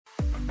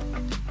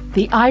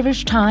the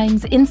Irish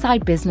Times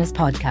Inside Business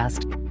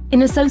podcast,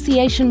 in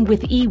association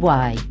with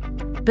EY,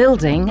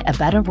 building a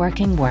better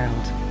working world.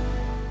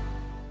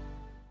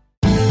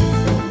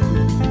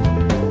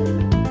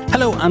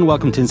 Hello and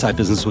welcome to Inside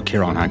Business with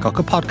Ciarán Hancock,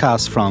 a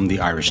podcast from the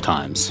Irish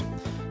Times.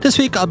 This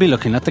week I'll be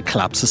looking at the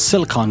collapse of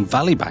Silicon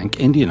Valley Bank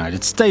in the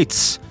United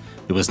States.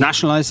 It was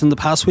nationalised in the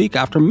past week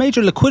after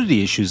major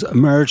liquidity issues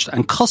emerged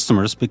and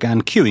customers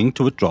began queuing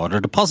to withdraw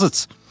their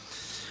deposits.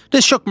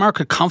 This shook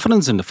market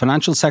confidence in the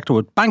financial sector,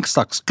 with bank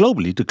stocks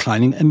globally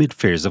declining amid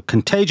fears of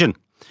contagion.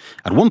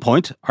 At one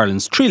point,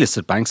 Ireland's three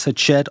listed banks had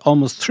shed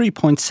almost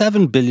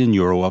 €3.7 billion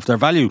of their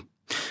value.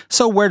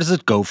 So where does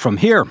it go from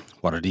here?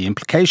 What are the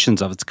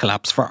implications of its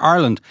collapse for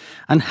Ireland?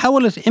 And how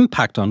will it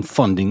impact on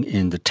funding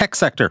in the tech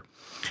sector?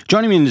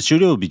 Joining me in the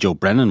studio will be Joe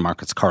Brennan,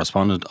 markets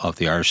correspondent of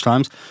the Irish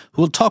Times,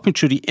 who will talk me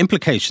through the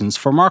implications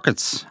for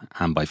markets.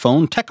 And by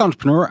phone, tech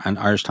entrepreneur and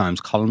Irish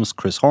Times columnist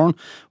Chris Horn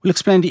will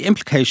explain the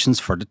implications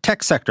for the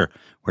tech sector,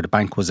 where the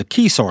bank was a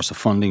key source of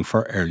funding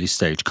for early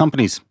stage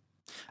companies.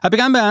 I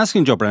began by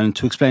asking Joe Brennan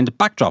to explain the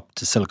backdrop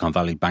to Silicon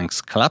Valley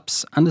Bank's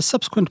collapse and the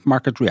subsequent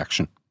market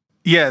reaction.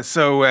 Yeah,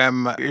 so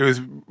it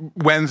was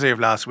Wednesday of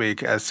last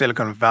week,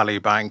 Silicon Valley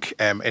Bank,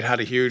 it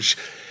had a huge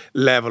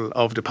level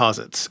of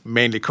deposits,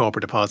 mainly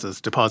corporate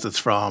deposits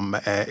from,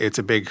 it's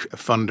a big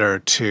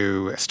funder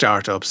to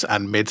startups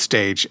and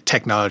mid-stage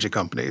technology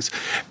companies.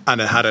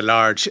 And it had a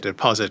large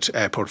deposit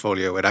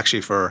portfolio. It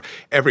actually, for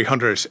every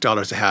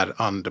 $100 they had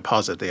on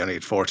deposit, they only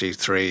had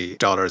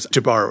 $43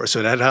 to borrow. So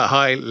it had a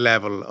high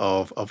level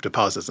of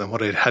deposits. And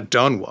what it had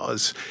done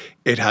was,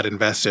 it had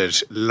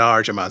invested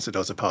large amounts of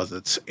those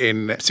deposits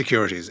in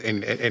securities,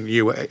 in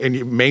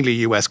mainly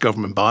US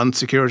government bond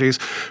securities,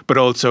 but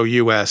also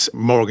US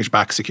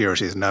mortgage-backed securities.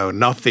 Now,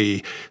 not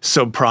the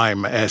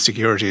subprime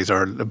securities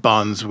or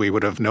bonds we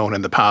would have known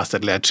in the past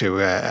that led to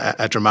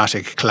a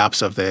dramatic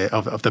collapse of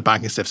the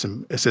banking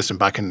system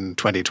back in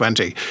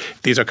 2020.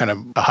 These are kind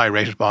of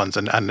high-rated bonds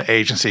and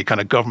agency kind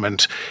of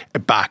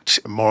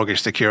government-backed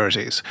mortgage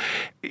securities.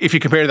 If you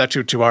compare that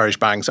to Irish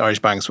banks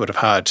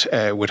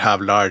would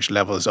have large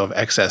levels of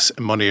excess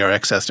money or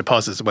excess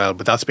deposits as well,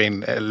 but that's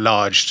been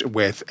lodged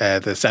with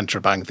the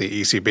central bank,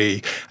 the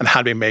ECB, and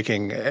had been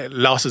making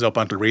losses up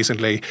until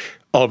recently.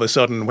 All of a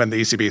sudden, when the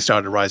ECB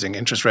started rising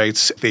interest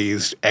rates,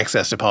 these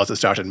excess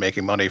deposits started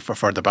making money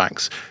for the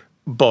banks.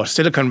 But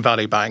Silicon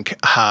Valley Bank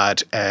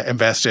had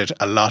invested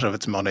a lot of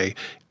its money,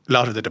 a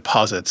lot of the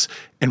deposits,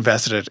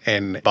 invested it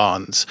in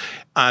bonds.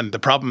 And the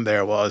problem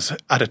there was,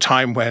 at a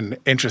time when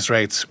interest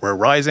rates were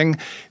rising,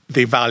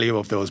 the value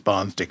of those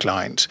bonds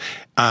declined.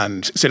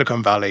 And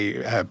Silicon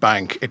Valley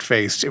Bank, it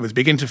was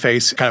beginning to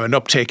face kind of an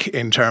uptick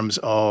in terms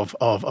of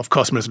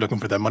customers looking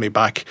for their money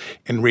back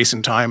in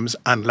recent times.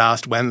 And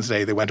last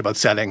Wednesday, they went about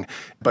selling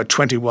about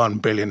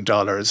 $21 billion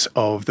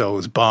of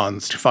those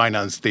bonds to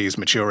finance these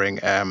maturing,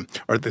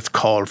 or this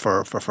call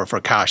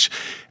for cash.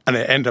 And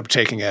it ended up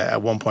taking a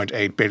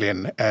 $1.8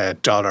 billion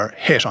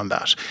hit on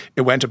that.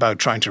 It went about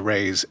trying to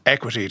raise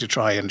equity to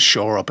try and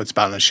shore up its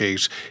balance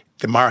sheet.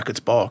 The markets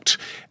balked.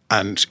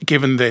 And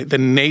given the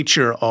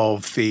nature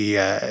of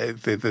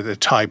the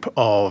type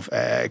of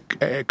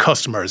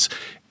customers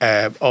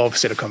of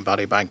Silicon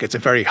Valley Bank, it's a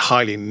very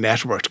highly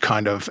networked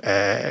kind of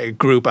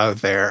group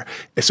out there.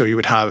 So you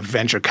would have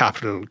venture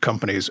capital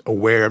companies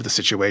aware of the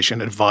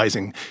situation,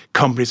 advising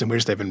companies in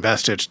which they've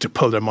invested to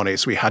pull their money.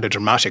 So we had a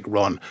dramatic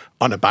run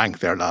on a bank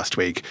there last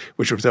week,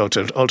 which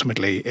resulted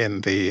ultimately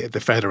in the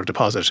Federal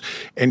Deposit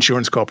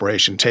Insurance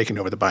Corporation taking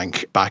over the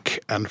bank back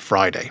on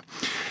Friday.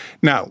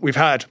 Now, we've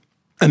had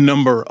a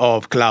number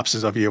of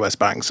collapses of US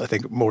banks. I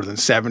think more than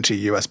 70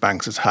 US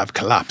banks have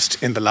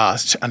collapsed in the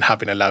last and have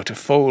been allowed to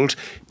fold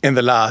in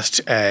the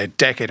last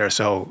decade or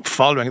so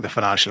following the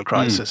financial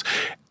crisis.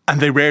 And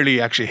they rarely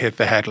actually hit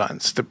the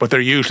headlines, but they're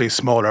usually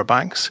smaller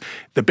banks.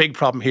 The big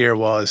problem here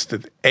was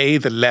that,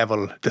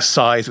 the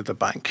size of the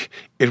bank.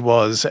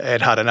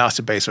 It had an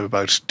asset base of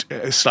about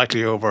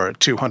slightly over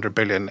 $200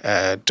 billion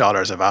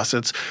of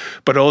assets,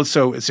 but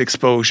also its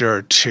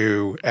exposure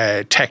to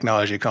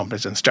technology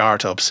companies and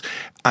startups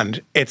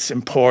and its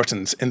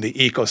importance in the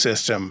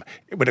ecosystem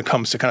when it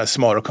comes to kind of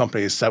smaller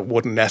companies that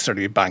wouldn't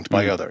necessarily be banked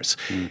by others.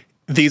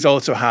 These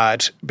also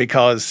had,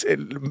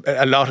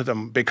 a lot of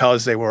them,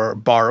 because they were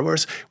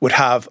borrowers, would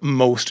have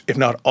most, if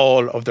not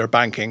all, of their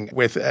banking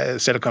with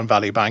Silicon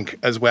Valley Bank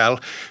as well.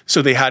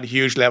 So they had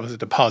huge levels of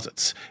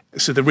deposits.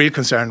 So the real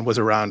concern was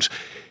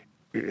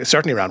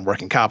certainly around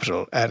working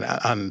capital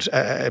and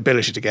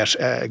ability to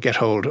get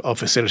hold of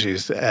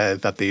facilities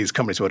that these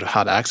companies would have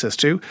had access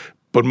to.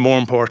 But more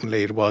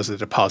importantly, it was the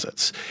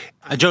deposits.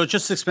 Joe,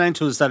 just explain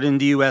to us that in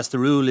the US, the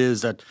rule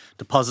is that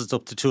deposits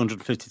up to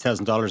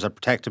 $250,000 are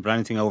protected, but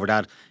anything over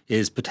that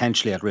is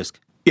potentially at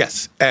risk.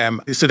 Yes.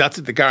 So that's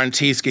the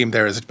guarantee scheme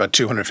there is about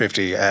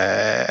 250.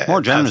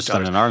 More generous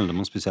than in Ireland, it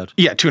must be said.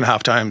 Yeah,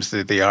 2.5 times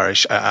the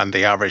Irish and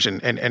the average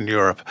in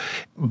Europe.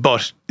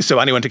 But so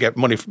anyone to get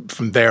money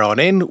from there on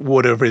in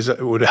would have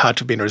had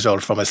to be a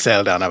result from a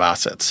sell down of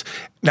assets.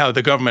 Now,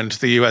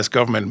 the US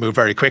government moved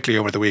very quickly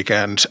over the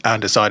weekend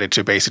and decided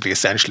to basically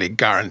essentially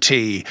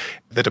guarantee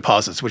the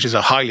deposits, which is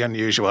a highly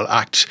unusual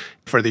act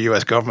for the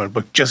US government.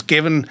 But just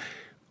given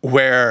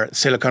where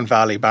Silicon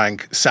Valley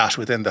Bank sat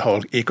within the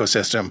whole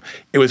ecosystem,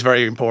 it was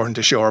very important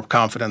to shore up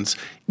confidence,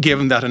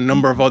 given that a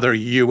number of other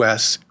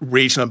US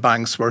regional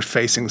banks were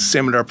facing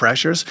similar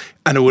pressures,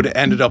 and it would have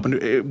ended up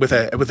with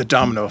a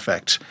domino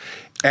effect.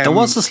 There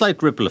was a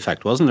slight ripple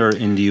effect, wasn't there,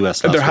 in the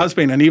US last There week? has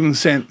been, and even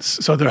since.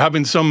 So there have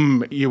been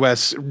some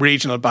US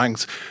regional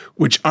banks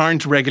which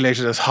aren't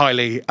regulated as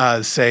highly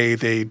as, say,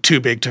 the too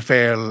big to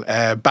fail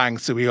US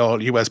banks that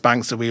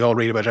we all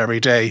read about every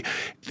day.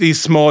 These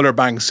smaller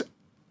banks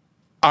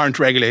aren't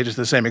regulated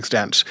to the same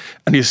extent.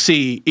 And you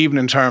see, even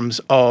in terms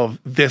of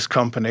this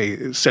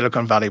company,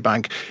 Silicon Valley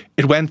Bank,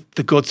 it went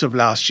the guts of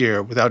last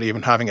year without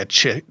even having a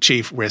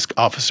chief risk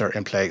officer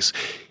in place.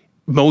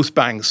 Most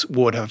banks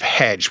would have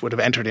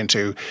entered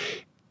into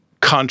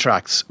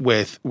contracts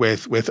with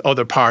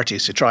other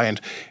parties to try and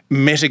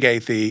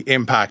mitigate the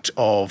impact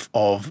of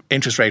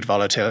interest rate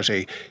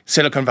volatility.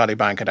 Silicon Valley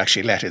Bank had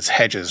actually let its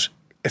hedges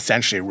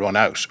essentially run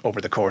out over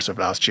the course of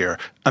last year,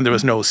 and there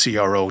was no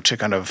CRO to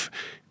kind of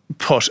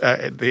put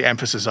the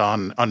emphasis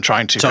on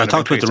trying to. So I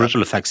talked about the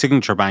ripple effect.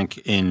 Signature Bank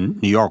in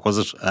New York, was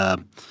it?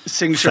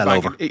 Signature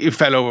Bank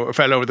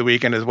fell over the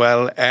weekend as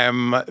well.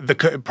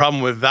 The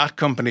problem with that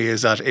company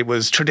is that it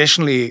was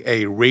traditionally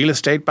a real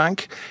estate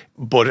bank,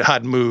 but it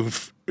had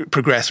moved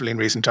progressively in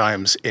recent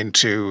times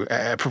into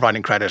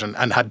providing credit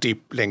and had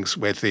deep links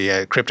with the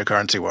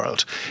cryptocurrency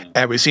world.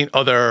 We've seen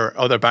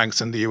other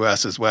banks in the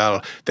US as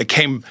well. They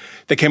came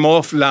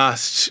off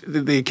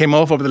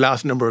over the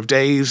last number of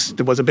days.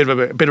 There was a bit of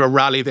a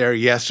rally there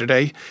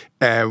yesterday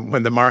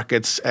when the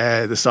markets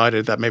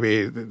decided that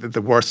maybe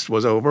the worst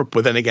was over.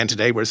 But then again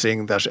today we're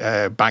seeing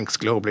that banks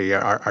globally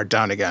are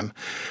down again.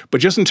 But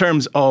just in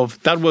terms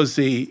of that was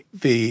the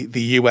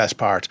US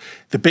part.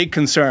 The big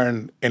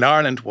concern in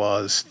Ireland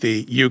was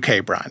the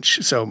UK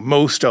branch. So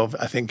most of,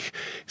 I think,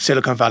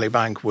 Silicon Valley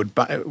Bank would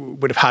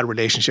have had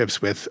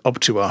relationships with up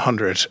to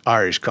 100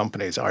 Irish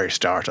companies, Irish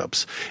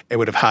startups. It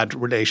would have had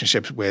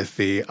relationships with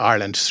the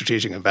Ireland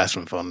Strategic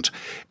Investment Fund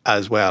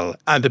as well.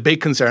 And the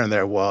big concern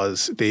there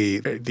was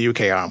the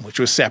UK arm, which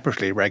was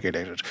separately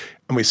regulated.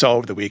 And we saw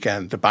over the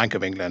weekend the Bank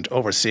of England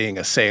overseeing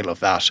a sale of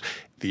that,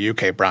 the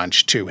UK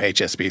branch, to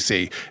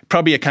HSBC.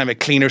 Probably a kind of a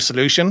cleaner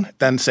solution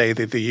than, say,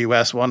 the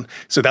US one.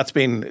 So that's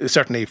been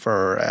certainly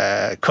for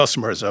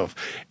customers of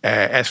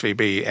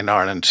SVB in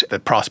Ireland, the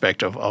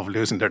prospect of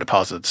losing their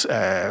deposits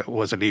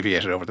was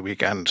alleviated over the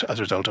weekend as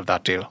a result of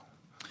that deal.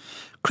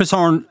 Chris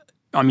Horan,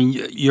 I mean,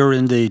 you're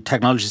in the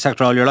technology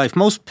sector all your life.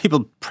 Most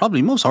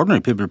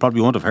ordinary people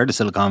probably won't have heard of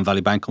Silicon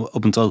Valley Bank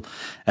up until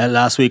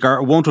last week,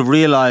 or won't have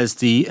realised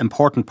the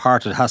important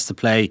part it has to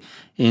play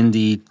in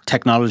the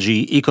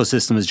technology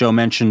ecosystem, as Joe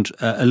mentioned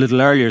a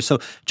little earlier. So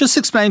just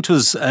explain to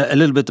us a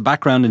little bit the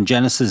background and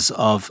genesis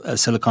of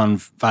Silicon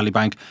Valley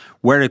Bank,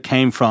 where it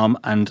came from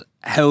and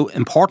how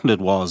important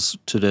it was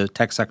to the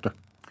tech sector.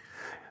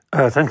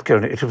 Thanks,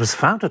 Kieran. It was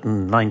founded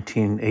in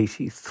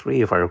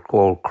 1983, if I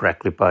recall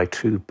correctly, by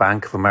two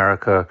Bank of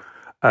America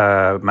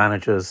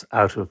managers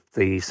out of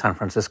the San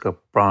Francisco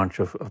branch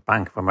of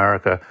Bank of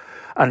America.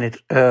 And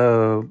it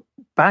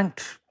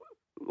banked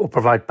or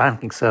provide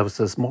banking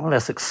services more or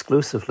less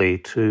exclusively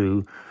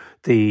to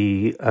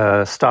the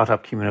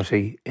startup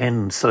community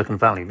in Silicon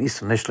Valley, at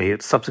least initially.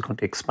 It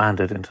subsequently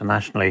expanded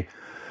internationally.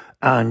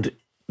 And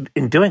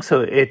in doing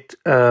so, it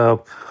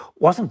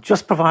wasn't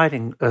just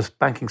providing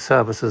banking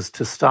services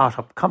to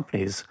startup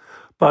companies,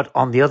 but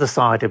on the other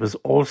side, it was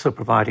also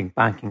providing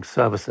banking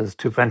services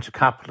to venture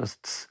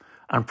capitalists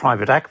and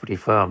private equity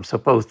firms. So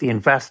both the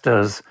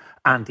investors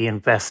and the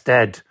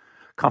invested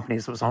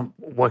companies was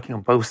working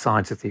on both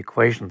sides of the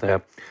equation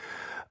there.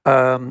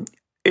 But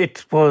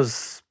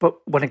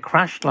when it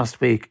crashed last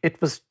week, it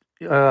was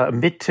a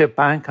mid-tier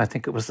bank. I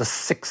think it was the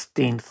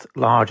 16th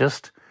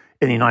largest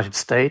in the United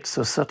States,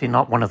 so certainly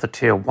not one of the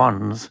tier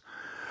ones.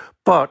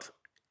 But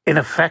in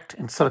effect,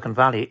 in Silicon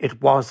Valley,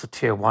 it was a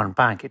tier one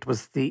bank. It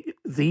was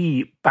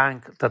the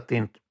bank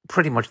that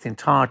pretty much the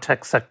entire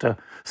tech sector,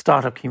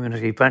 startup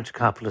community, venture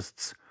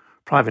capitalists,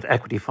 private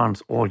equity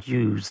funds all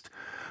used.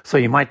 So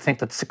you might think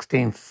that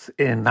 16th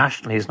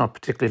nationally is not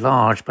particularly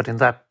large, but in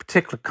that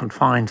particular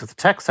confines of the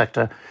tech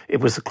sector, it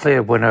was a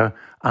clear winner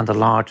and the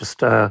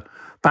largest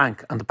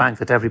bank and the bank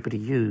that everybody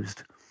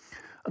used.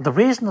 And the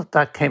reason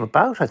that came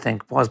about, I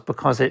think, was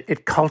because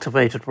it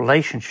cultivated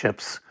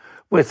relationships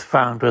with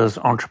founders,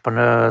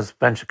 entrepreneurs,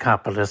 venture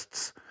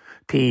capitalists,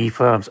 PE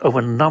firms over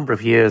a number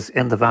of years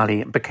in the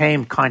Valley, and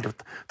became kind of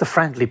the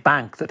friendly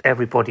bank that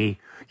everybody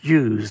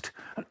used.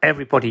 And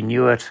everybody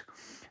knew it.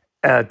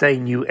 They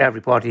knew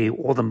everybody.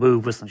 All the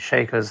movers and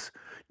shakers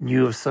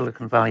knew of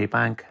Silicon Valley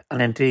Bank.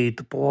 And indeed,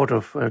 the board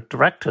of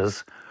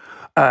directors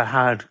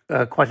had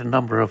quite a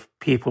number of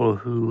people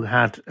who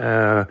had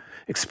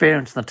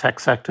experience in the tech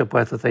sector,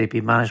 whether they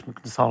be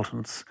management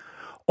consultants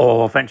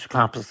or venture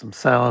capitalists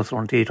themselves, or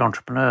indeed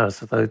entrepreneurs.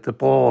 So the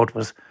board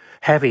was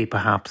heavy,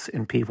 perhaps,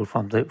 in people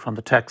from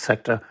the tech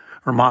sector.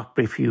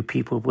 Remarkably few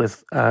people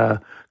with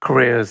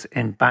careers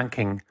in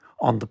banking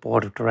on the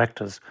board of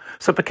directors.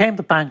 So it became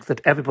the bank that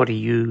everybody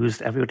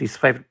used, everybody's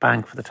favourite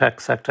bank for the tech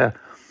sector.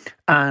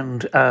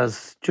 And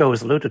as Joe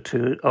has alluded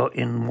to,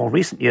 in more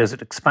recent years,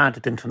 it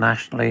expanded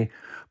internationally,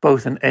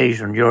 both in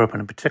Asia and Europe, and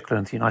in particular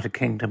in the United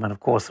Kingdom. And of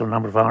course, there are a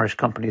number of Irish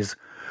companies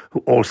who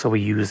also were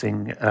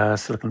using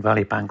Silicon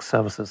Valley Bank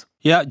services.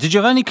 Yeah. Did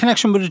you have any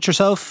connection with it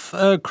yourself,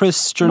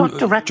 Chris, during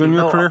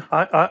your career?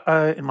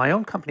 In my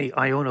own company,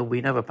 Iona,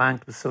 we never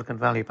banked with Silicon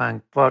Valley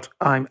Bank, but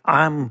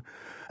I'm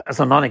as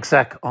a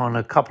non-exec on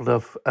a couple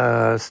of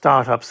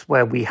startups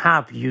where we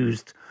have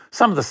used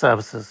some of the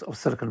services of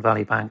Silicon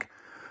Valley Bank,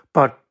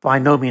 but by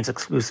no means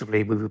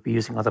exclusively. We would be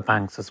using other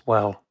banks as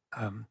well.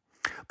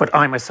 But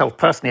I myself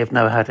personally have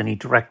never had any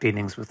direct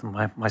dealings with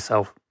them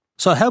myself.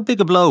 So how big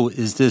a blow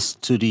is this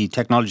to the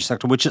technology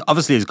sector, which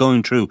obviously is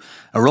going through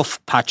a rough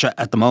patch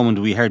at the moment?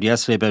 We heard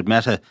yesterday about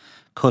Meta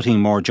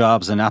cutting more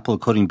jobs and Apple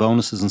cutting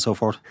bonuses and so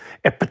forth.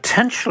 It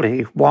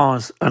potentially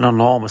was an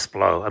enormous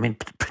blow. I mean,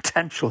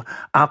 potential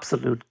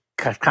absolute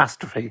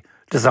catastrophe,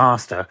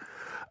 disaster.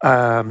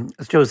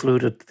 As Joe's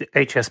alluded, the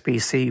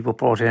HSBC were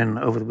brought in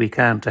over the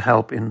weekend to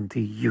help in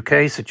the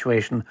UK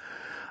situation.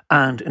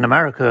 And in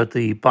America,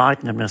 the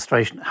Biden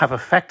administration have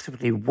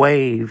effectively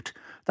waived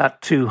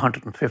that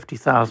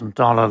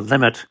 $250,000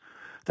 limit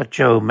that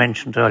Joe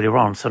mentioned earlier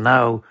on. So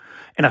now,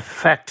 in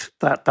effect,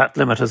 that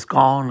limit is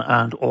gone,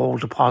 and all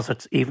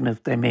deposits, even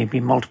if they may be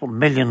multiple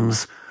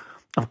millions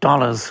of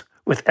dollars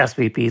with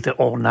SVB, they're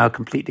all now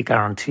completely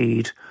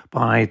guaranteed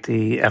by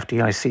the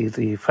FDIC,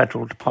 the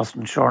Federal Deposit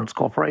Insurance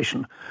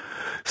Corporation.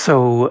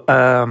 So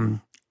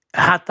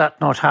had that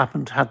not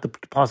happened, had the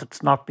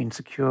deposits not been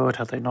secured,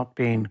 had they not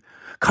been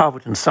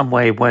covered in some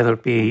way, whether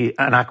it be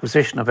an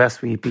acquisition of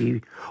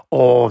SVB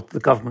or the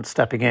government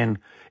stepping in,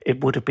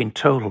 it would have been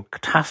total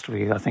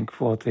catastrophe, I think,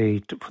 for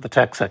the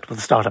tech sector, for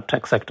the startup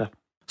tech sector.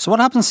 So what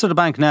happens to the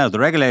bank now? The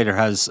regulator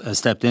has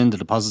stepped in, the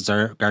deposits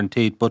are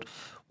guaranteed, but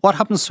what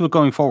happens to it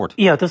going forward?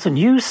 Yeah, there's a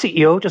new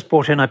CEO just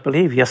brought in, I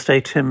believe,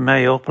 yesterday, Tim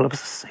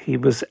Mayopoulos. He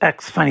was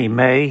ex-Fannie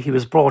Mae. He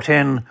was brought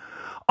in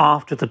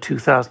after the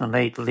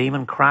 2008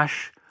 Lehman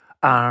crash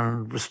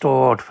and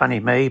restored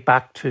Fannie Mae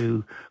back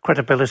to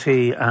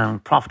credibility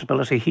and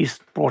profitability. He's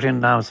brought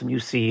in now as the new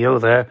CEO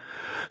there.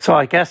 So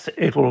I guess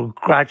it will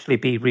gradually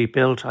be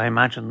rebuilt. I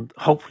imagine,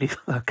 hopefully,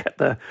 they'll get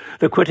the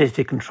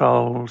liquidity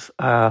controls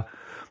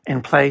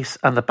in place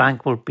and the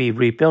bank will be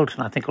rebuilt,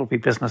 and I think it will be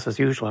business as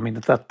usual. I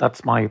mean,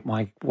 that's my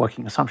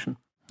working assumption.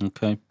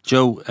 Okay.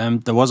 Joe,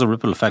 there was a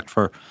ripple effect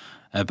for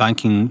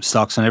banking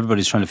stocks, and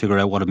everybody's trying to figure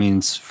out what it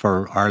means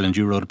for Ireland.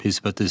 You wrote a piece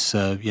about this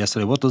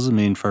yesterday. What does it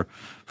mean for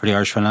the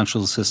Irish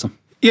financial system?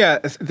 Yeah,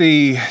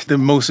 the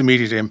most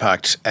immediate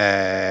impact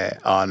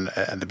on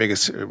the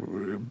biggest,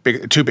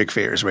 two big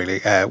fears really.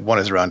 One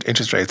is around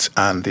interest rates,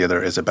 and the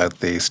other is about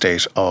the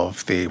state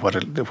of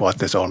what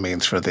this all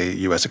means for the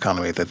U.S.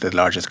 economy, the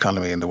largest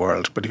economy in the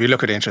world. But if you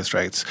look at interest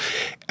rates,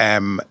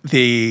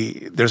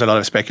 there's a lot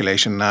of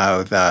speculation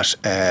now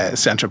that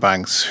central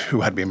banks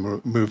who had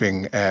been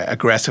moving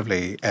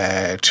aggressively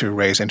to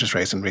raise interest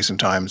rates in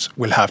recent times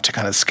will have to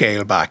kind of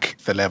scale back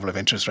the level of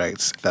interest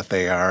rates that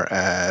they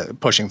are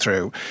pushing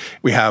through.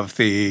 We have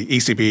the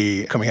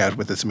ECB coming out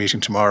with its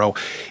meeting tomorrow.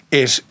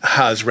 It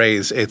has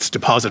raised its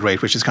deposit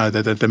rate, which is kind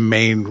of the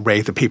main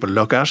rate that people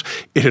look at.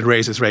 It had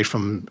raised its rate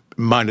from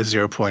minus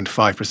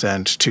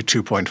 0.5%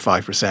 to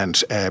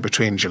 2.5%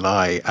 between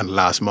July and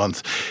last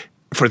month.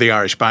 For the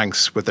Irish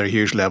banks, with their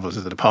huge levels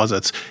of the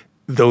deposits,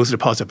 those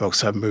deposit books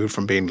have moved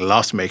from being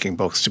loss-making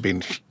books to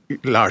being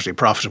largely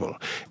profitable.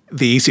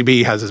 The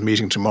ECB has its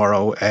meeting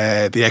tomorrow.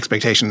 The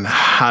expectation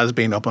has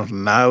been up until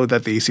now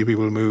that the ECB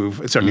will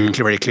move, it's certainly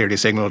very clearly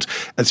signalled,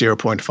 a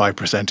 0.5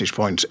 percentage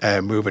point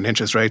move in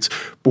interest rates.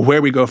 But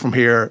where we go from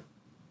here,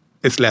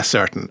 it's less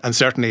certain. And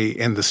certainly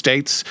in the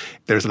States,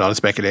 there's a lot of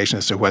speculation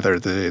as to whether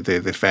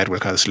the Fed will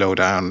kind of slow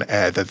down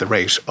the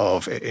rate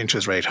of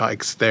interest rate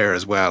hikes there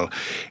as well.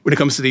 When it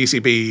comes to the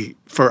ECB,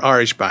 for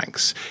Irish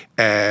banks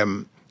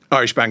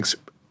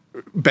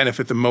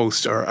benefit the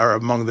most or are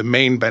among the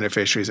main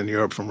beneficiaries in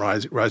Europe from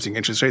rising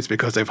interest rates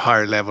because they've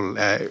higher level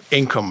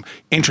income.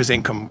 Interest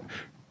income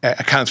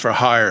accounts for a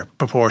higher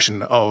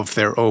proportion of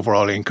their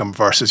overall income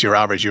versus your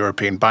average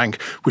European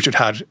bank, which would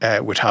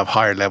have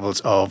higher levels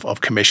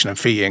of commission and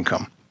fee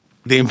income.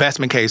 The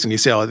investment case, and you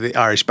see all the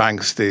Irish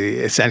banks,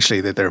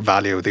 essentially that their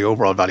value, the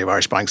overall value of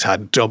Irish banks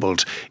had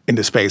doubled in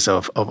the space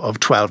of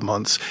 12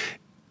 months.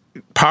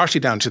 Partly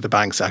down to the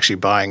banks actually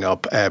buying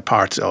up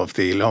parts of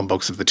the loan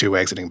books of the two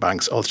exiting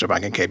banks, Ulster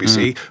Bank and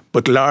KBC,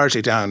 but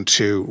largely down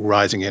to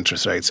rising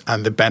interest rates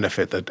and the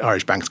benefit that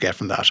Irish banks get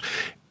from that.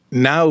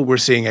 Now we're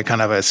seeing a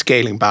kind of a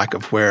scaling back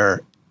of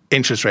where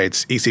interest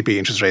rates, ECB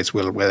interest rates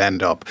will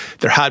end up.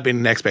 There had been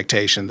an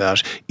expectation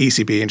that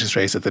ECB interest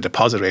rates at the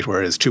deposit rate,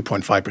 where it is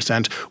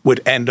 2.5%,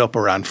 would end up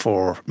around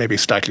 4%, maybe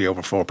slightly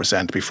over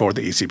 4% before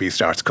the ECB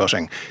starts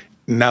cutting.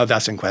 Now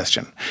that's in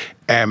question.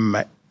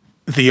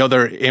 The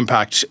other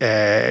impact,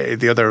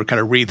 the other kind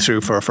of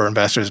read-through for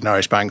investors in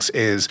Irish banks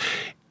is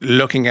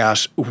looking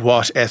at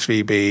what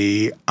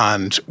SVB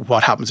and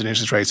what happens in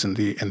interest rates in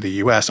the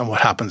US and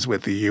what happens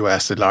with the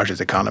US, the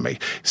largest economy.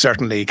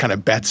 Certainly kind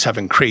of bets have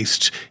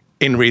increased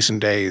in recent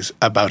days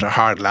about a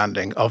hard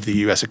landing of the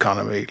US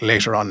economy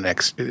later on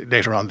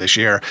this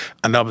year.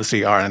 And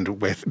obviously Ireland,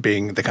 with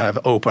being the kind of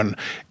open,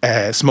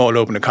 small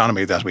open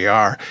economy that we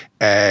are,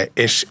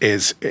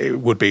 it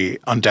would be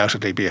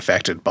undoubtedly be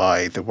affected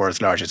by the world's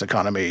largest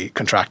economy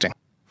contracting.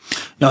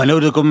 Now, I know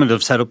the government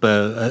have set up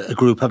a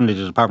group, haven't they?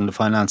 The Department of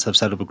Finance have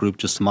set up a group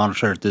just to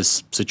monitor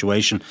this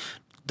situation.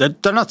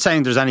 They're not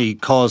saying there's any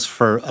cause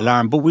for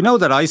alarm, but we know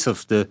that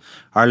ISIF, the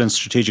Ireland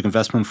Strategic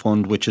Investment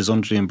Fund, which is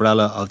under the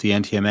umbrella of the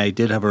NTMA,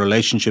 did have a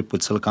relationship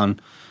with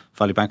Silicon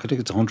Valley Bank. I think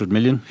it's 100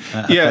 million.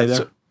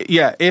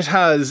 It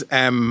has.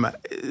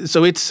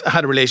 So it's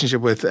had a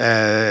relationship with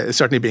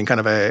certainly being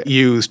kind of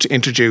used to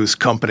introduce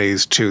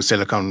companies to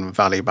Silicon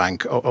Valley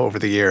Bank over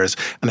the years,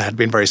 and had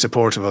been very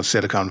supportive of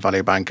Silicon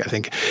Valley Bank. I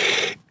think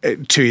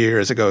 3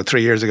 years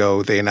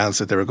ago, they announced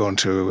that they were going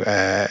to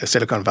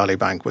Silicon Valley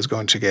Bank was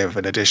going to give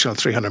an additional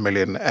 300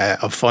 million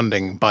of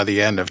funding by the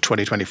end of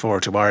 2024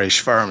 to Irish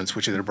firms,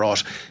 which had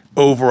brought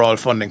overall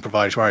funding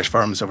provided to Irish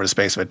firms over the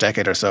space of a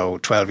decade or so,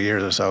 12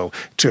 years or so,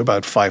 to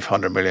about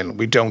 500 million.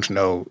 We don't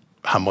know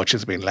how much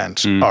has been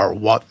lent or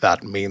what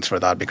that means for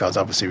that, because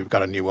obviously we've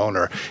got a new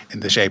owner in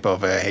the shape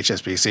of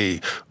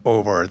HSBC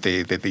over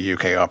the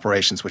UK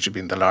operations, which have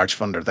been the large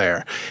funder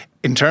there.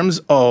 In terms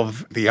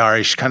of the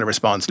Irish kind of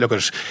response, look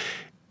at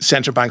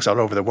central banks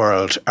all over the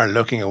world are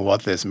looking at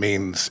what this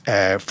means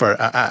and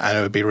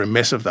it would be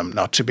remiss of them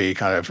not to be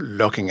kind of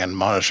looking and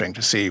monitoring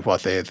to see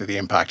what the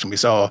impact.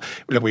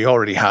 And we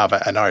already have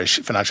an Irish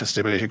Financial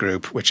Stability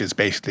Group, which is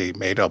basically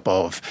made up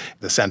of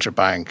the central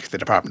bank, the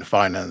Department of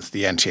Finance,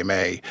 the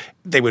NTMA.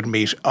 They would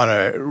meet on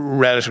a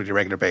relatively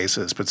regular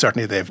basis, but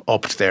certainly they've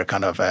upped their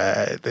kind of,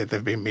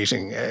 they've been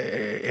meeting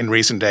in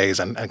recent days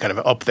and kind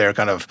of upped their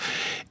kind of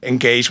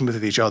engagement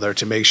with each other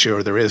to make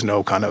sure there is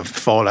no kind of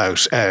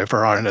fallout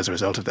for Ireland as a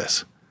result of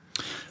this.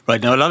 Right,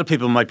 now a lot of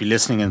people might be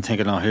listening and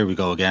thinking, oh, here we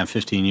go again.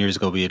 15 years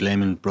ago we had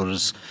Lehman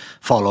Brothers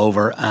fall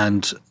over,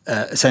 and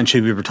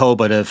essentially we were told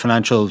by the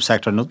financial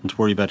sector, nothing to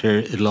worry about here,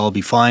 it'll all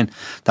be fine.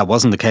 That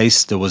wasn't the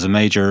case. There was a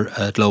major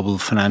global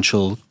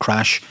financial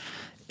crash.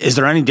 Is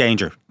there any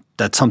danger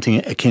that something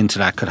akin to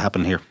that could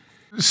happen here?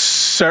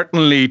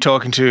 Certainly,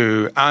 talking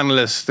to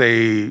analysts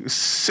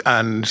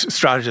and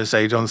strategists,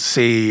 they don't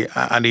see,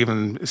 and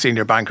even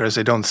senior bankers,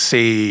 they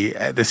see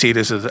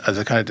this as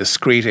a kind of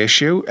discrete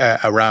issue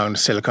around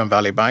Silicon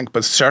Valley Bank.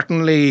 But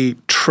certainly,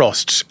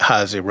 trust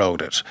has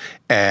eroded,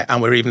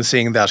 and we're even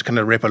seeing that kind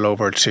of ripple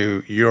over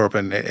to Europe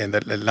in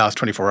the last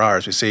 24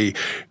 hours. We see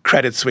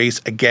Credit Suisse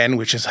again,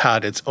 which has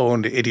had its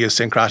own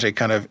idiosyncratic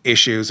kind of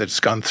issues. It's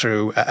gone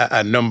through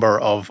a number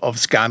of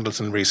scandals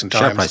in recent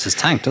times. Share price has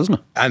tanked, doesn't it?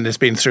 And it's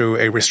been through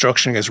a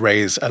restructuring, has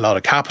raised a lot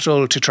of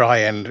capital to try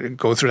and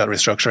go through that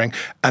restructuring.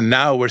 And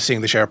now we're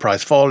seeing the share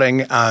price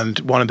falling. And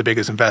one of the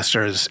biggest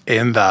investors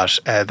in that,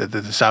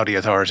 the Saudi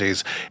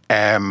authorities,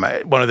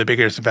 one of the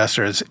biggest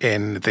investors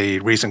in the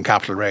recent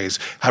capital raise,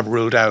 have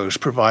ruled out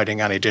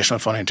providing any additional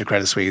funding to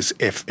Credit Suisse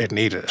if it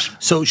needed it.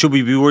 So should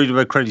we be worried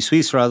about Credit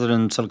Suisse rather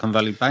than Silicon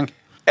Valley Bank?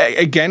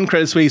 Again,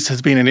 Credit Suisse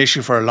has been an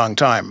issue for a long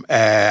time,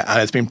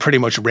 and it's been pretty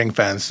much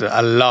ring-fenced.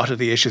 A lot of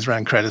the issues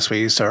around Credit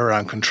Suisse are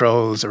around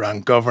controls,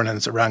 around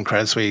governance, around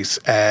Credit Suisse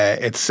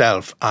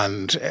itself,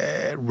 and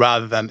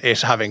rather than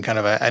it having kind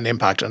of an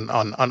impact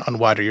on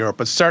wider Europe.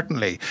 But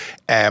certainly,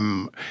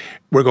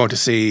 we're going to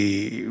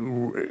see,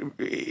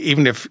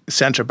 even if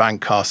central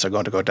bank costs are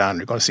going to go down,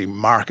 you're going to see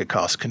market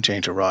costs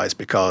continue to rise,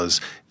 because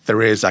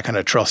there is that kind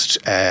of trust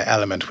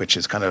element which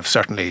is kind of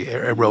certainly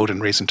eroded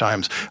in recent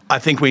times. I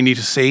think we need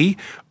to see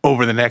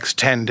over the next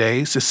 10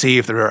 days to see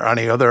if there are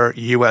any other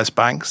US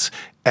banks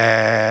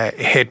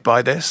hit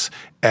by this.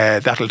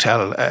 That'll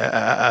tell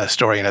a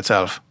story in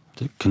itself.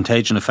 The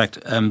contagion effect.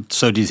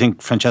 So do you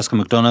think Francesca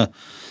McDonagh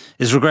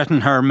is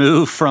regretting her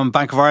move from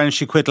Bank of Ireland?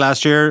 She quit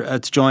last year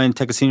to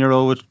take a senior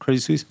role with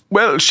Credit Suisse.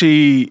 Well,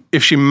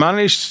 if she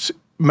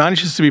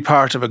manages to be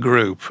part of a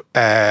group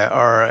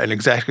or an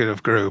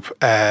executive group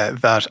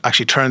that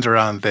actually turns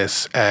around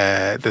this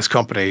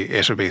company,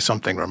 it will be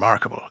something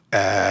remarkable.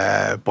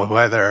 But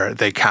whether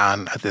they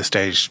can at this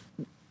stage,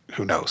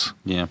 who knows?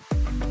 Yeah.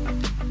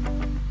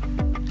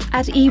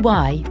 At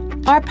EY,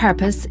 our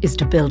purpose is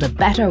to build a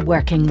better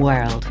working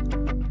world.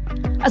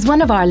 As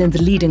one of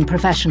Ireland's leading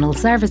professional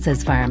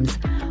services firms,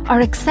 our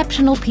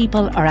exceptional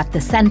people are at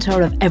the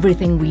centre of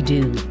everything we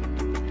do.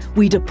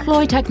 We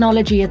deploy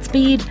technology at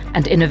speed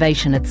and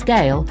innovation at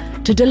scale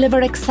to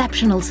deliver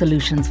exceptional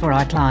solutions for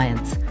our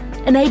clients,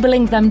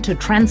 enabling them to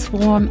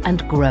transform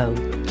and grow.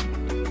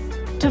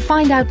 To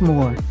find out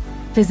more,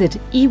 visit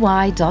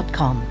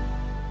ey.com.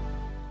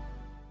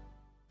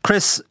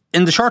 Chris,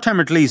 in the short term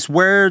at least,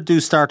 where do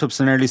startups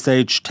and early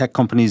stage tech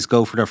companies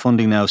go for their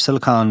funding now?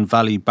 Silicon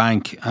Valley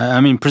Bank, I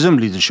mean,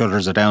 presumably the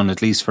shutters are down,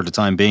 at least for the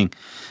time being,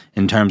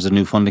 in terms of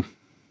new funding.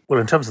 Well,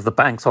 in terms of the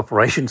bank's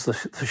operations, the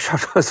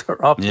shutters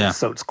are up,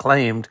 so it's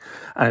claimed,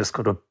 and it's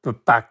going to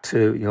back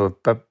to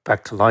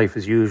back to life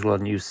as usual. A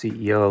new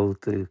CEO.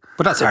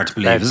 But that's hard to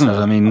believe, isn't it?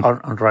 I mean,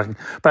 underwriting.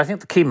 But I think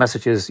the key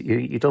message is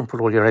you don't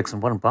put all your eggs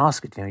in one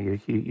basket.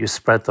 You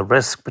spread the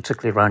risk,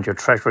 particularly around your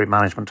treasury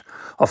management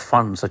of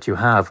funds that you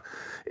have.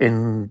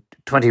 In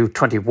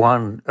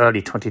 2021,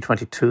 early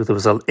 2022, there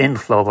was an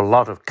inflow of a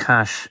lot of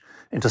cash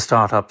into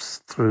startups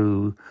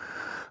through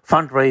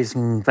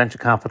fundraising, venture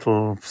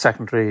capital,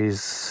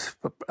 secondaries,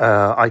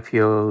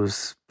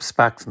 IPOs,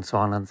 SPACs and so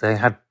on, and they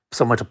had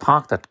somewhere to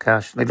park that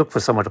cash. They looked for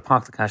somewhere to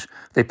park the cash.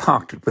 They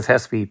parked it with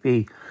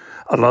SVB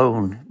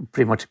alone,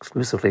 pretty much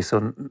exclusively.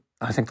 So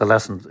I think the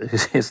lesson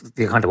is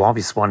the kind of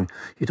obvious one.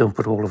 You don't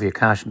put all of your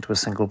cash into a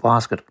single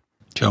basket.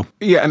 Joe.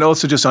 Yeah, and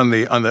also just on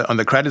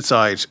the credit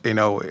side, the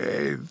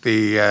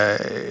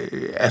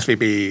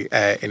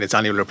SVB in its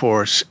annual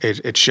report,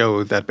 it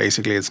showed that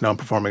basically its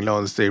non-performing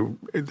loans,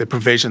 the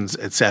provisions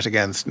it set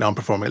against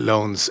non-performing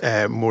loans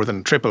more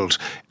than tripled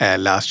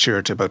last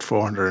year to about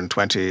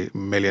 $420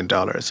 million,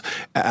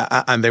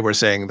 and they were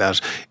saying that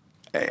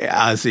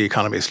as the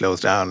economy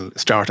slows down,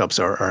 startups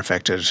are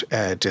affected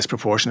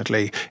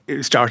disproportionately.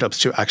 Startups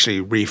to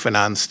actually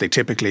refinance, they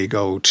typically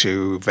go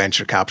to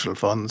venture capital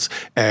funds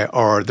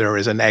or there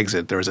is an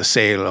exit, there is a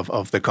sale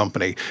of the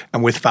company.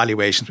 And with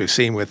valuations, we've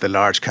seen with the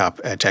large cap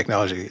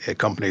technology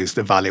companies,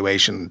 the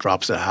valuation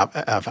drops that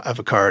have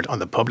occurred on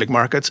the public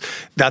markets.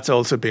 That's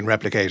also been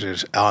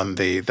replicated on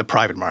the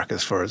private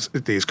markets for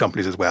these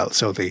companies as well.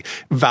 So the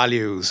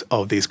values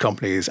of these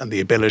companies and the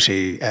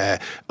ability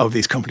of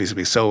these companies to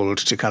be sold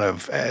to kind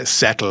of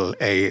settle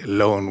a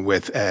loan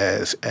with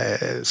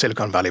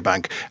Silicon Valley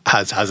Bank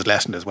has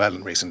lessened as well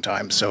in recent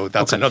times. So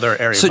that's another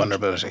area of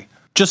vulnerability.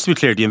 Just to be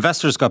clear, the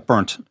investors got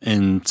burnt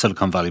in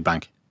Silicon Valley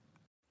Bank.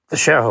 The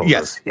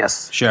shareholders,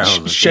 yes.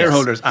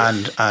 Shareholders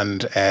yes.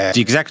 and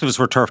the executives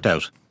were turfed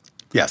out.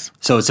 Yes.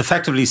 So it's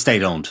effectively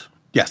state-owned.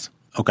 Yes.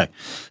 Okay.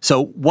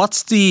 So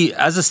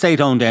as a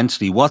state-owned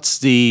entity, what's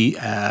the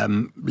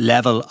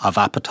level of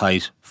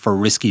appetite for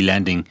risky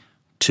lending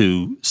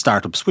to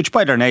startups, which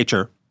by their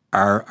nature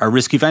are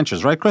risky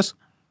ventures, right, Chris?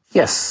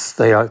 Yes,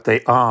 they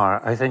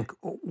are. I think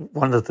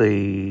one of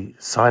the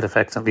side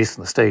effects, at least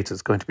in the States,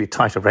 is going to be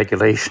tighter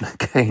regulation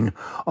again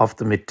of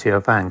the mid-tier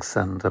banks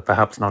and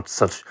perhaps not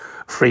such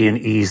free and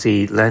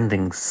easy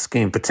lending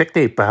scheme,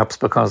 particularly perhaps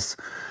because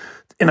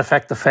in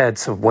effect, the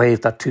Feds have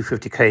waived that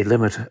 250k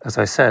limit, as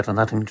I said, and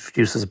that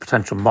introduces a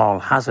potential moral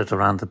hazard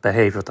around the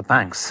behaviour of the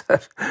banks.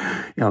 At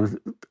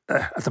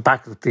the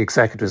back of the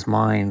executives'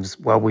 minds,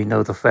 well, we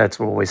know the Feds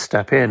will always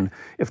step in.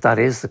 If that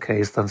is the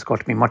case, then there's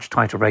got to be much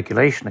tighter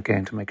regulation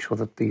again to make sure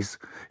that these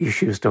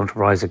issues don't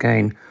arise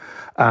again.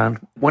 And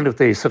one of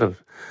the sort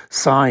of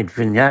side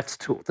vignettes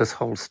to this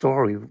whole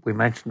story, we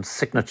mentioned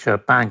Signature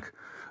Bank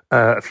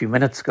a few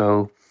minutes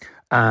ago,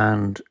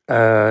 and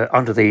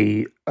under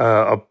the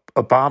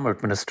Obama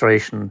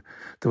administration,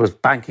 there was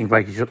banking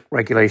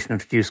regulation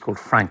introduced called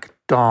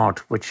Frank-Dodd,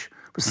 which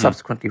was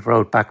subsequently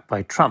rolled back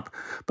by Trump.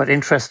 But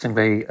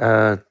interestingly,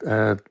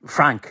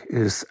 Frank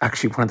is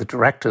actually one of the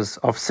directors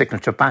of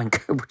Signature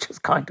Bank, which is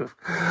kind of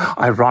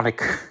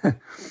ironic.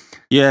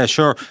 Yeah,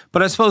 sure.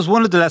 But I suppose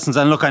one of the lessons,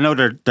 and look, I know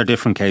they're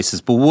different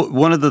cases, but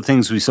one of the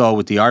things we saw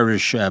with the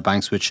Irish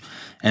banks, which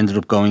ended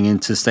up going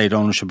into state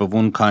ownership of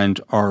one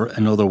kind or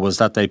another, was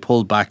that they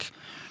pulled back.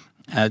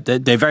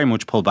 They very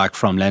much pulled back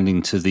from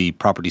lending to the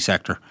property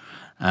sector.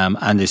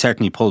 And they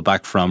certainly pulled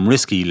back from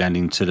risky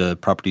lending to the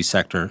property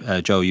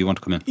sector. Joe, you want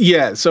to come in?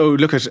 Yeah, so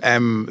look at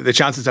the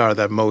chances are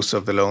that most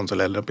of the loans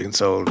will end up being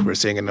sold. We're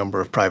seeing a number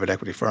of private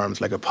equity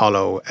firms like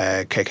Apollo,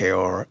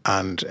 KKR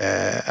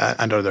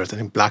and others. I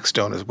think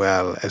Blackstone as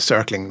well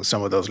circling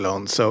some of those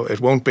loans. So it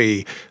won't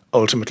be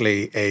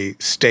ultimately a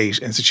state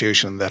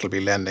institution that'll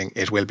be lending.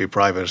 It will be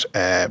private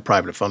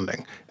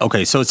funding.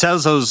 Okay, so it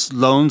sells those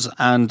loans,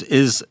 and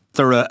is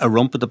there a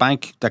rump at the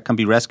bank that can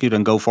be rescued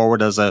and go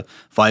forward as a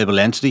viable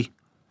entity?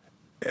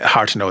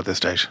 Hard to know at this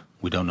stage.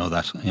 We don't know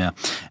that, yeah.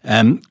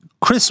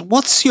 Chris,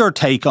 what's your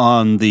take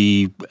on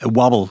the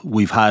wobble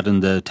we've had in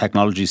the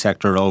technology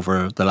sector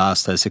over the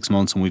last 6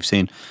 months? And we've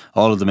seen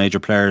all of the major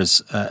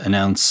players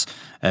announce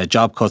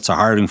job cuts or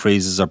hiring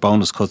freezes or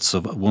bonus cuts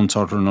of one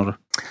sort or another.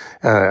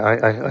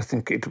 I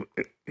think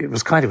it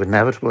was kind of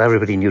inevitable.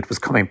 Everybody knew it was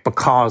coming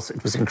because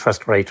it was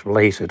interest rate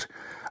related.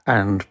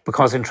 And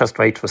because interest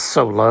rates were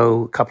so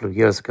low a couple of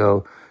years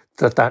ago,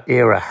 that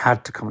era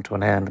had to come to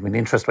an end. I mean,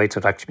 interest rates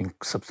had actually been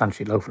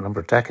substantially low for a number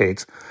of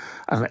decades.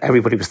 And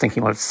everybody was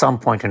thinking, well, at some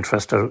point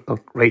interest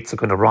rates are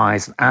going to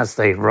rise. And as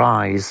they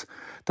rise,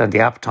 then the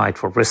appetite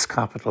for risk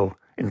capital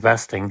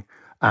investing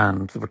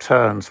and the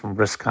returns from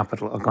risk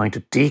capital are going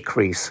to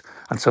decrease.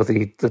 And so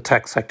the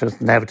tech sector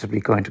is inevitably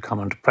going to come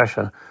under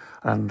pressure.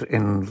 And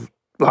in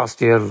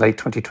last year, late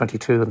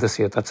 2022, and this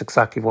year, that's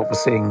exactly what we're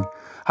seeing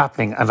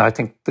happening. And I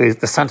think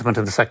the sentiment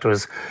in the sector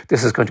is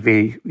this is going to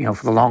be,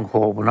 for the long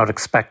haul. We're not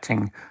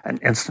expecting an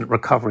instant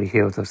recovery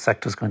here. The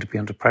sector is going to be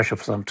under pressure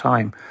for some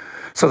time.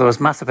 So there was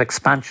massive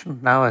expansion.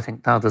 Now I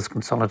think there's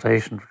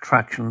consolidation,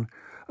 retraction,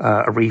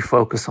 a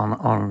refocus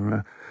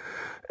on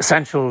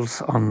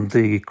essentials, on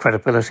the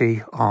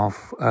credibility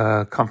of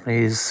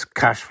companies,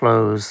 cash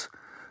flows,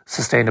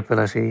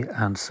 sustainability.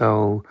 And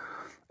so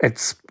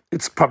it's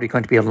probably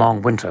going to be a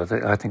long winter,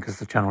 I think, is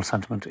the general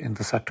sentiment in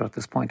the sector at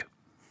this point.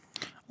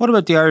 What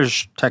about the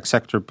Irish tech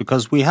sector?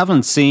 Because we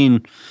haven't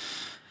seen,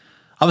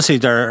 obviously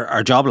there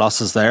are job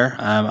losses there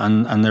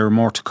and there are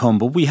more to come,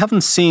 but we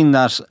haven't seen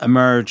that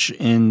emerge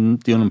in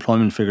the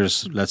unemployment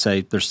figures. Let's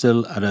say they're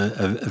still at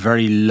a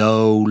very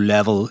low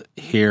level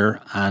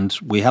here, and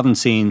we haven't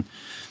seen,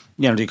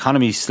 the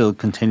economy still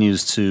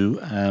continues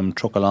to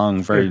truck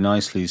along very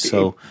nicely.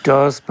 So it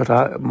does,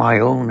 but my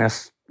own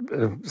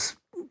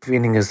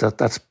feeling is that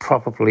that's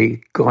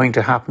probably going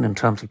to happen in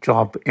terms of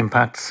job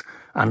impacts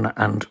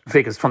and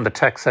figures from the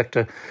tech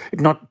sector,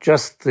 not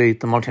just the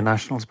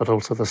multinationals, but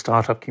also the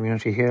startup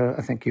community here.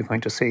 I think you're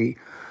going to see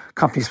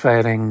companies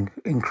failing,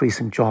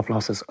 increasing job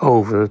losses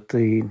over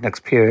the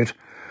next period.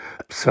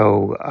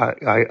 So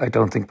I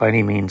don't think by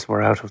any means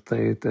we're out of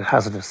the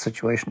hazardous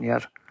situation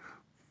yet.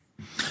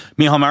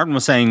 Micheál Martin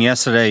was saying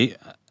yesterday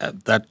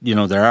that,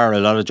 there are a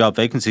lot of job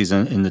vacancies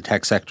in the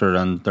tech sector,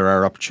 and there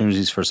are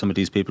opportunities for some of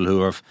these people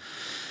who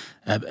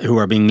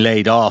are being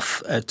laid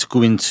off to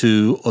go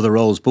into other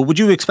roles. But would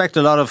you expect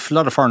a lot of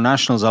foreign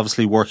nationals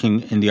obviously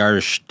working in the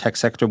Irish tech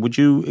sector? Would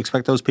you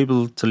expect those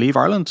people to leave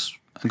Ireland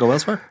and go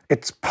elsewhere?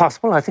 It's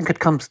possible. I think it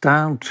comes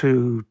down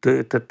to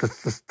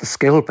the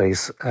skill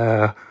base.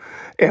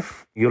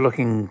 If you're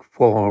looking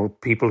for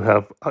people who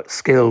have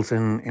skills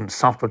in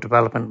software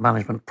development,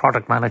 management,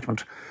 product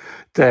management,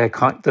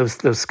 those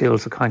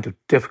skills are kind of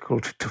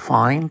difficult to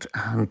find,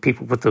 and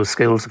people with those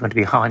skills are going to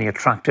be highly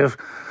attractive.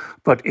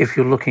 But if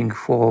you're looking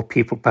for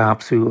people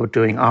perhaps who are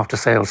doing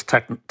after-sales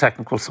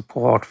technical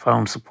support,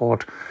 phone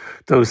support,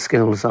 those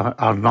skills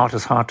are not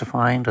as hard to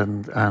find,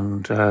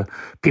 and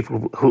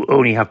people who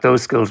only have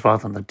those skills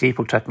rather than the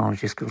deeper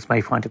technology skills may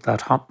find it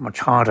that much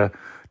harder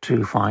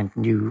to find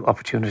new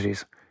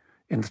opportunities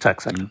in the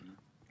tech sector.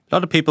 A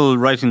lot of people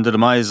writing the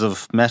demise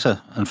of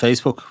Meta and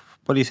Facebook.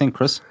 What do you think,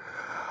 Chris?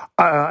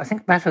 I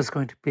think Meta is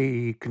going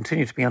to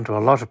continue to be under a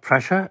lot of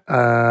pressure.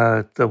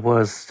 There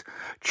was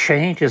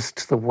changes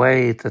to the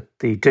way that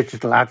the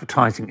digital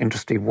advertising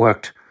industry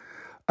worked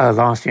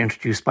last year,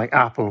 introduced by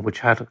Apple,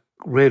 which had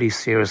really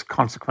serious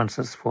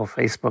consequences for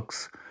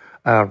Facebook's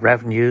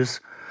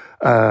revenues.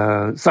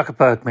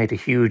 Zuckerberg made a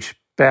huge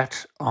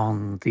bet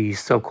on the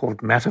so-called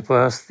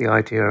metaverse, the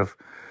idea of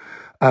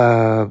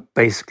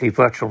basically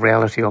virtual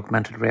reality,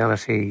 augmented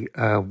reality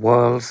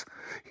worlds.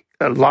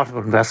 A lot of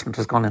investment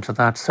has gone into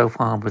that so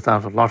far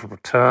without a lot of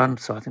return.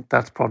 So I think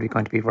that's probably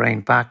going to be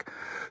reined back.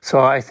 So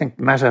I think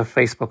Meta,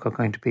 Facebook are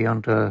going to be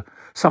under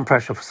some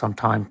pressure for some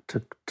time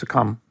to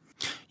come.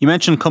 You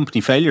mentioned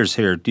company failures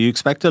here. Do you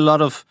expect a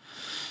lot of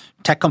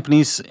tech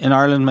companies in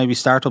Ireland, maybe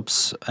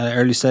startups,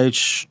 early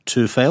stage,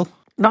 to fail?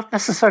 Not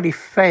necessarily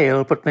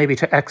fail, but maybe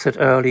to exit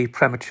early,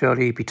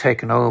 prematurely, be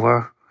taken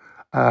over,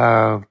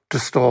 to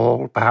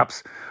stall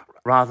perhaps,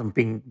 rather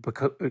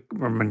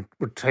than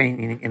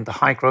retaining in the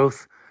high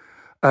growth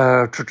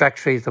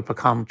trajectory. That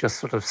become just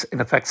sort of,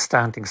 in effect,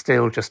 standing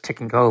still, just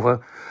ticking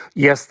over.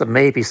 Yes, there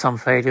may be some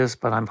failures,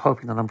 but I'm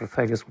hoping the number of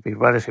failures will be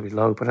relatively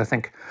low. But I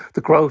think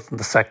the growth in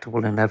the sector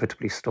will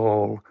inevitably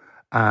stall,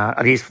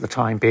 at least for the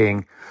time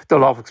being.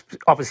 There'll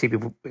obviously be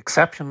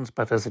exceptions,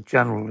 but as a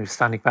general,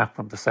 standing back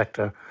from the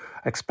sector,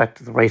 I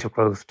expect the rate of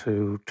growth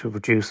to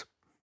reduce.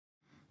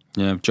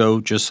 Yeah,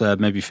 Joe, just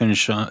maybe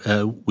finish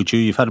with you.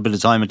 You've had a bit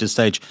of time at this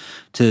stage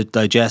to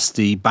digest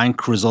the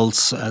bank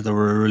results that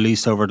were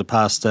released over the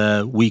past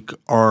week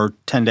or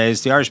 10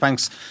 days. The Irish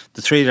banks,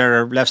 the three that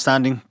are left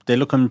standing, they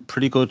look in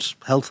pretty good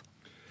health.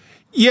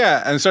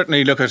 Yeah, and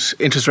certainly look at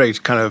interest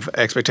rate kind of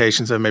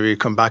expectations and maybe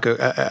come back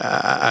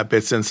a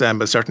bit since then,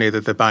 but certainly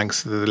that the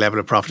banks, the level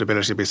of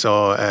profitability we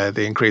saw,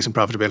 the increase in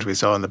profitability we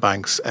saw in the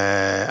banks,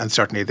 and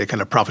certainly the kind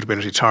of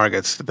profitability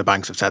targets that the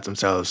banks have set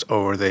themselves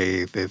over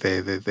the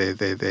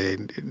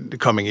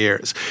coming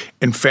years.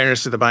 In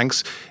fairness to the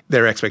banks,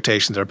 their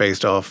expectations are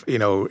based off,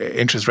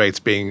 interest rates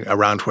being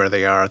around where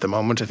they are at the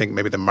moment. I think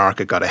maybe the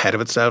market got ahead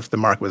of itself. The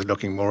market was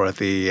looking more at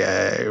the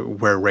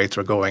where rates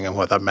were going and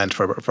what that meant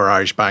for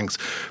Irish banks.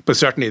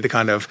 But certainly the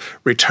kind of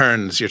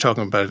returns, you're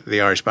talking about the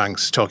Irish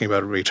banks talking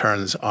about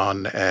returns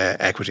on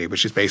equity,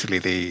 which is basically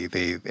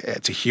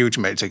it's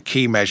a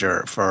key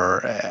measure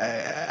for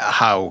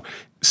how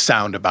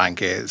sound a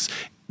bank is.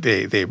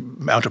 The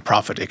amount of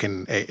profit it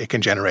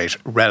can generate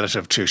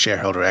relative to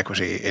shareholder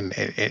equity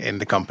in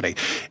the company.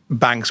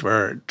 Banks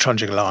were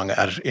trudging along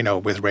at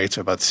with rates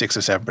of about 6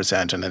 or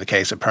 7%, and in the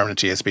case of permanent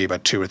TSB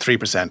about 2 or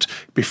 3%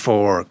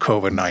 before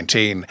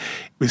COVID-19.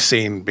 we've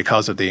seen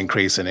because of the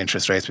increase in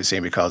interest rates, we've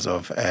seen because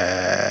of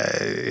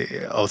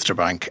Ulster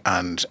Bank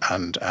and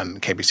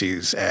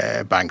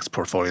KBC's banks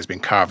portfolios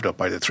being carved up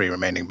by the three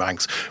remaining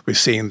banks. We've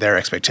seen their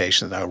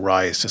expectations now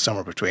rise to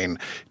somewhere between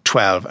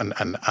 12 and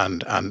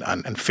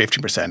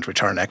 50%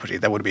 return on equity.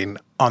 That would have been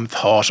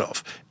unthought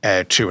of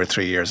 2 or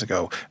 3 years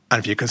ago. And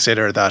if you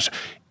consider that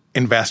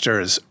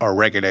investors or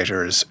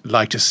regulators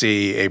like to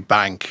see a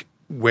bank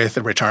with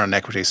a return on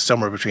equity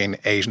somewhere between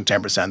 8 and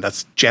 10%,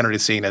 that's generally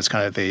seen as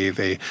kind of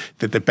the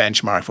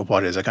benchmark for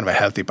what is a kind of a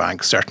healthy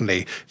bank.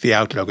 Certainly, the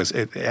outlook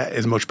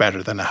is much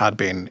better than it had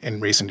been in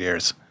recent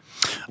years.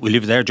 We'll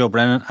leave it there. Joe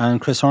Brennan and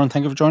Chris Horan,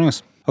 thank you for joining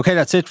us. Okay,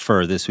 that's it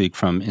for this week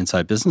from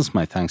Inside Business.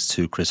 My thanks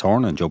to Chris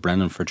Horan and Joe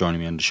Brennan for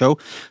joining me on the show.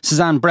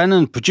 Suzanne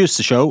Brennan produced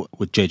the show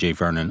with JJ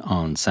Vernon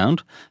on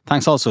sound.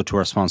 Thanks also to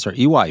our sponsor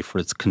EY for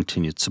its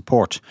continued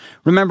support.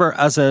 Remember,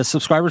 as a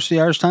subscriber to the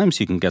Irish Times,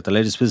 you can get the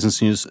latest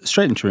business news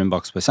straight into your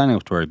inbox by signing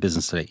up to our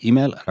Business Today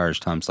email at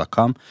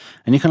irishtimes.com.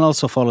 And you can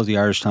also follow the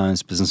Irish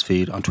Times business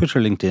feed on Twitter,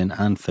 LinkedIn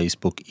and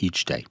Facebook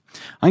each day.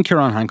 I'm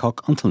Ciarán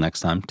Hancock. Until next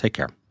time, take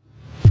care.